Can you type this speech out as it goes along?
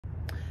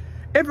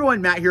Hey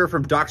everyone, Matt here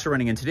from Docs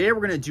Running, and today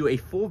we're going to do a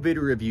full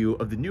video review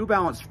of the New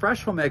Balance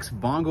Fresh Home X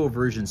Vongo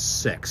version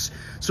 6.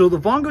 So the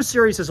Vongo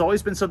series has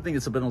always been something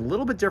that's been a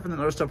little bit different than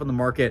other stuff on the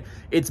market.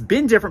 It's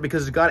been different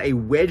because it's got a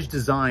wedge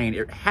design.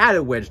 It had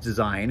a wedge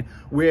design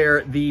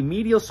where the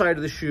medial side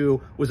of the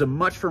shoe was a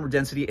much firmer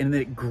density, and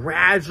then it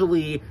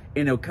gradually,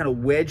 in a kind of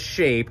wedge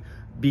shape,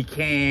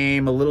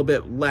 became a little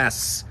bit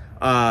less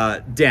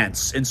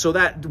dense. And so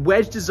that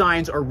wedge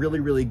designs are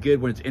really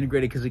good when it's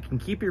integrated because it can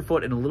keep your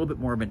foot in a little bit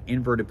more of an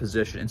inverted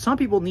position. And some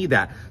people need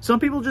that. Some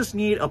people just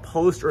need a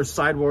post or a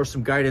sidewall or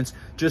some guidance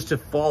just to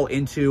fall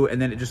into,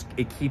 and then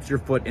it keeps your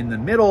foot in the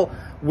middle,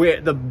 where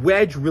the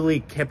wedge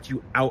really kept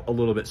you out a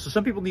little bit. So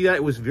some people need that.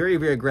 It was very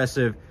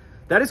aggressive.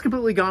 That is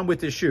completely gone with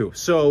this shoe.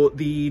 So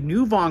the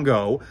new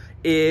Vongo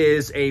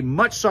is a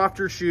much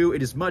softer shoe.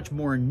 It is much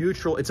more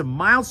neutral. It's a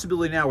mild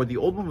stability now, where the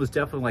old one was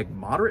definitely like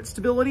moderate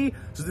stability.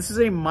 So this is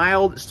a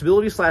mild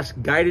stability slash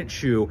guidance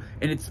shoe,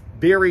 and it's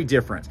very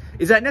different.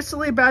 Is that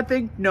necessarily a bad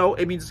thing? No,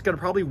 it means it's gonna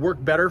probably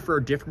work better for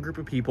a different group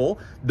of people.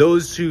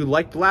 Those who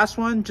like the last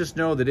one, just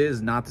know that it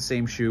is not the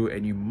same shoe,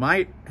 and you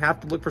might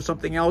have to look for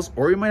something else,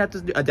 or you might have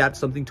to adapt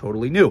something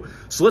totally new.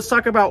 So let's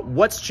talk about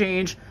what's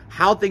changed,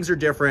 how things are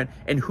different,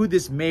 and who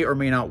this may or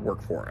may not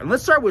work for. And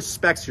let's start with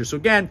specs here. So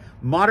again,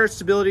 moderate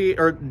stability,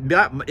 or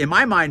in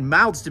my mind,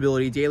 mild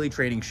stability daily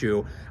training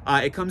shoe.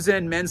 It comes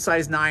in men's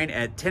size 9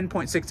 at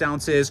 10.6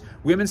 ounces.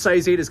 Women's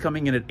size 8 is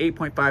coming in at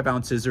 8.5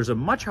 ounces. There's a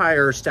much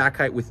higher stack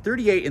height with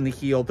 38 in the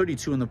heel,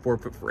 32 in the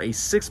forefoot for a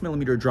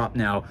 6mm drop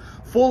now.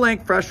 Full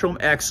length Fresh Home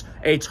X,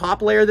 a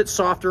top layer that's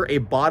softer, a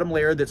bottom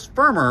layer that's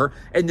firmer,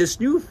 and this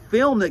new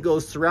film that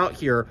goes throughout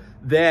here,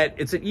 that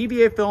it's an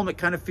EVA film. It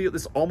kind of feels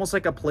this almost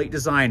like a plate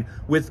design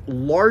with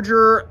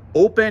larger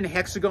open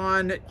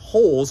hexagon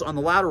holes on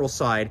the lateral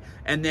side,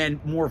 and then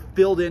more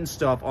filled in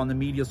stuff on the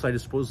medial side to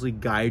supposedly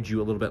guide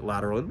you a little bit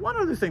lateral. And one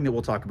other thing that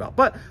we'll talk about,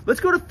 but let's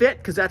go to fit,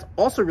 because that's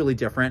also really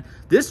different.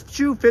 This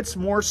shoe fits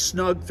more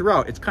snug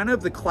throughout. It's kind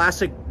of the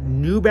classic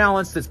New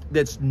Balance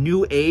that's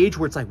new age,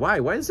 where it's like, why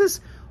is this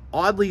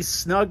oddly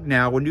snug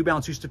now when New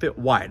Balance used to fit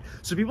wide?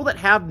 So people that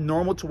have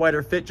normal to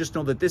wider fit, just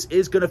know that this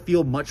is going to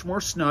feel much more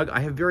snug.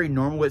 I have very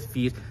normal width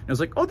feet, and I was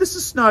like, oh, this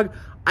is snug.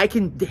 I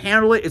can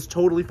handle it. It's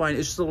totally fine.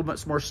 It's just a little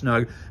bit more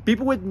snug.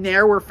 People with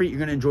narrower feet, you're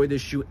going to enjoy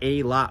this shoe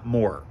a lot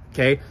more.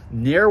 Okay,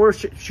 narrower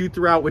shoe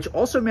throughout, which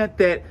also meant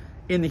that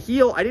in the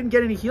heel, I didn't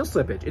get any heel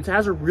slippage. It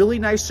has a really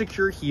nice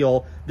secure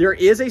heel. There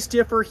is a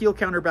stiffer heel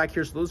counter back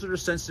here, so those that are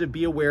sensitive,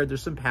 be aware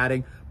there's some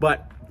padding,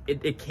 but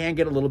it can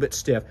get a little bit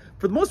stiff.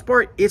 For the most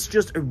part, it's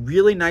just a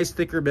really nice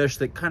thicker mesh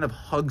that kind of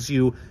hugs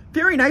you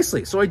very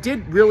nicely. So I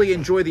did really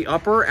enjoy the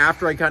upper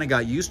after I kind of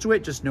got used to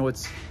it. Just know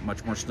it's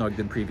much more snug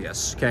than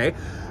previous, okay?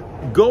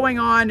 Going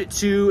on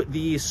to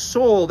the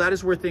sole, that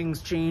is where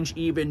things change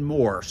even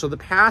more. So the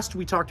past,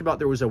 we talked about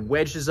there was a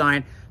wedge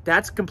design.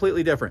 That's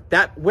completely different.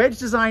 That wedge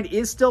design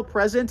is still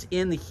present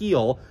in the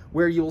heel,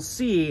 where you'll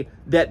see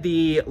that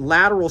the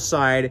lateral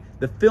side,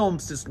 the film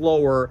sits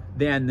lower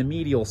than the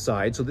medial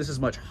side. So this is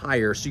much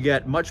higher. So you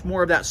get much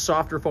more of that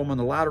softer foam on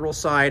the lateral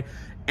side,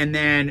 and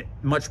then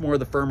much more of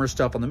the firmer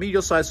stuff on the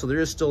medial side. So there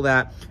is still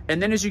that.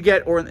 And then as you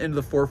get into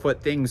the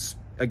forefoot, things,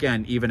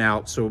 again, even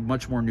out. So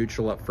much more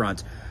neutral up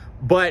front.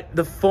 But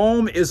the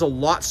foam is a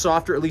lot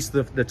softer. At least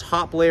the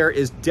top layer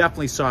is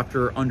definitely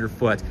softer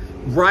underfoot.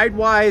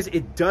 Ride-wise,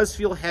 it does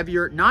feel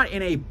heavier, not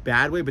in a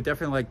bad way, but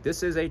definitely like,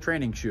 this is a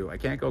training shoe. I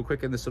can't go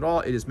quick in this at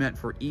all. It is meant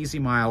for easy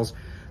miles.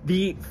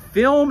 The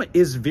film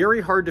is very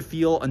hard to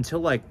feel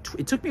until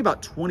it took me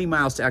about 20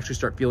 miles to actually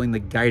start feeling the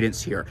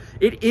guidance here.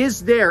 It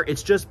is there,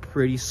 it's just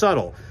pretty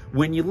subtle.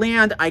 When you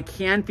land, I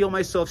can feel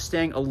myself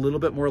staying a little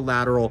bit more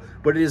lateral,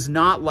 but it is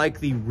not like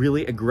the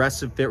really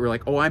aggressive fit where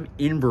like, oh, I'm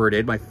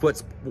inverted, my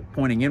foot's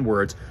pointing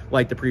inwards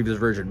like the previous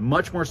version.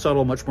 Much more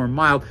subtle, much more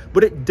mild,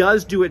 but it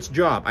does do its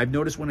job. I've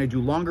noticed when I do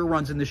longer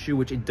runs in the shoe,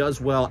 which it does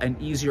well, and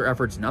easier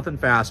efforts, nothing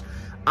fast,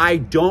 I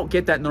don't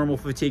get that normal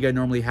fatigue I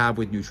normally have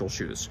with neutral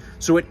shoes.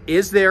 So it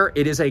is there.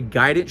 It is a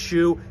guidance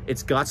shoe.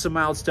 It's got some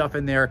mild stuff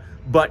in there,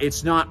 but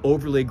it's not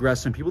overly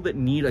aggressive. And people that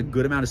need a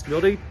good amount of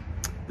stability,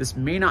 this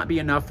may not be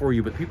enough for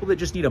you, but people that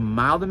just need a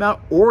mild amount,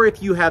 or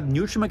if you have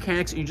neutral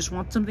mechanics and you just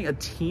want something a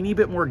teeny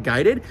bit more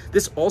guided,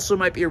 this also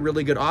might be a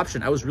really good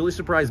option. I was really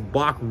surprised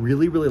Bach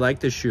really liked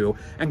this shoe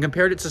and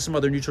compared it to some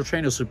other neutral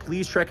trainers. So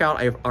please check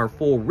out our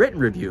full written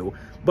review.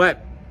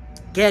 But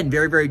again,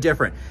 very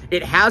different.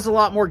 It has a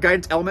lot more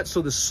guidance elements,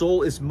 so the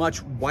sole is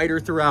much wider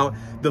throughout.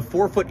 The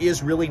forefoot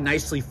is really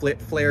nicely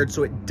flared,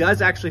 so it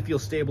does actually feel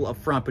stable up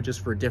front, but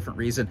just for a different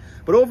reason.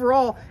 But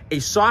overall, a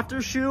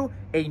softer shoe,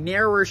 a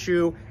narrower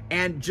shoe,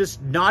 and just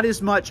not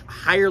as much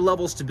higher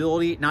level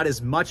stability, not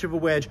as much of a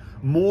wedge,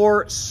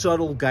 more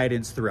subtle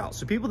guidance throughout.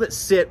 So people that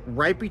sit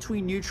right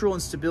between neutral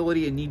and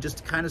stability and need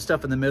just kind of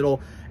stuff in the middle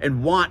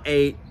and want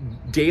a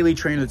daily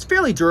trainer that's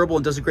fairly durable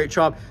and does a great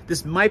job,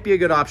 this might be a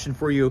good option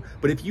for you.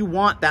 But if you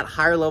want that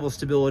higher level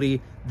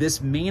stability, this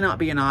may not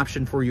be an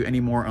option for you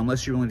anymore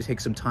unless you're willing to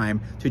take some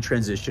time to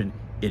transition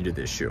into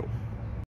this shoe.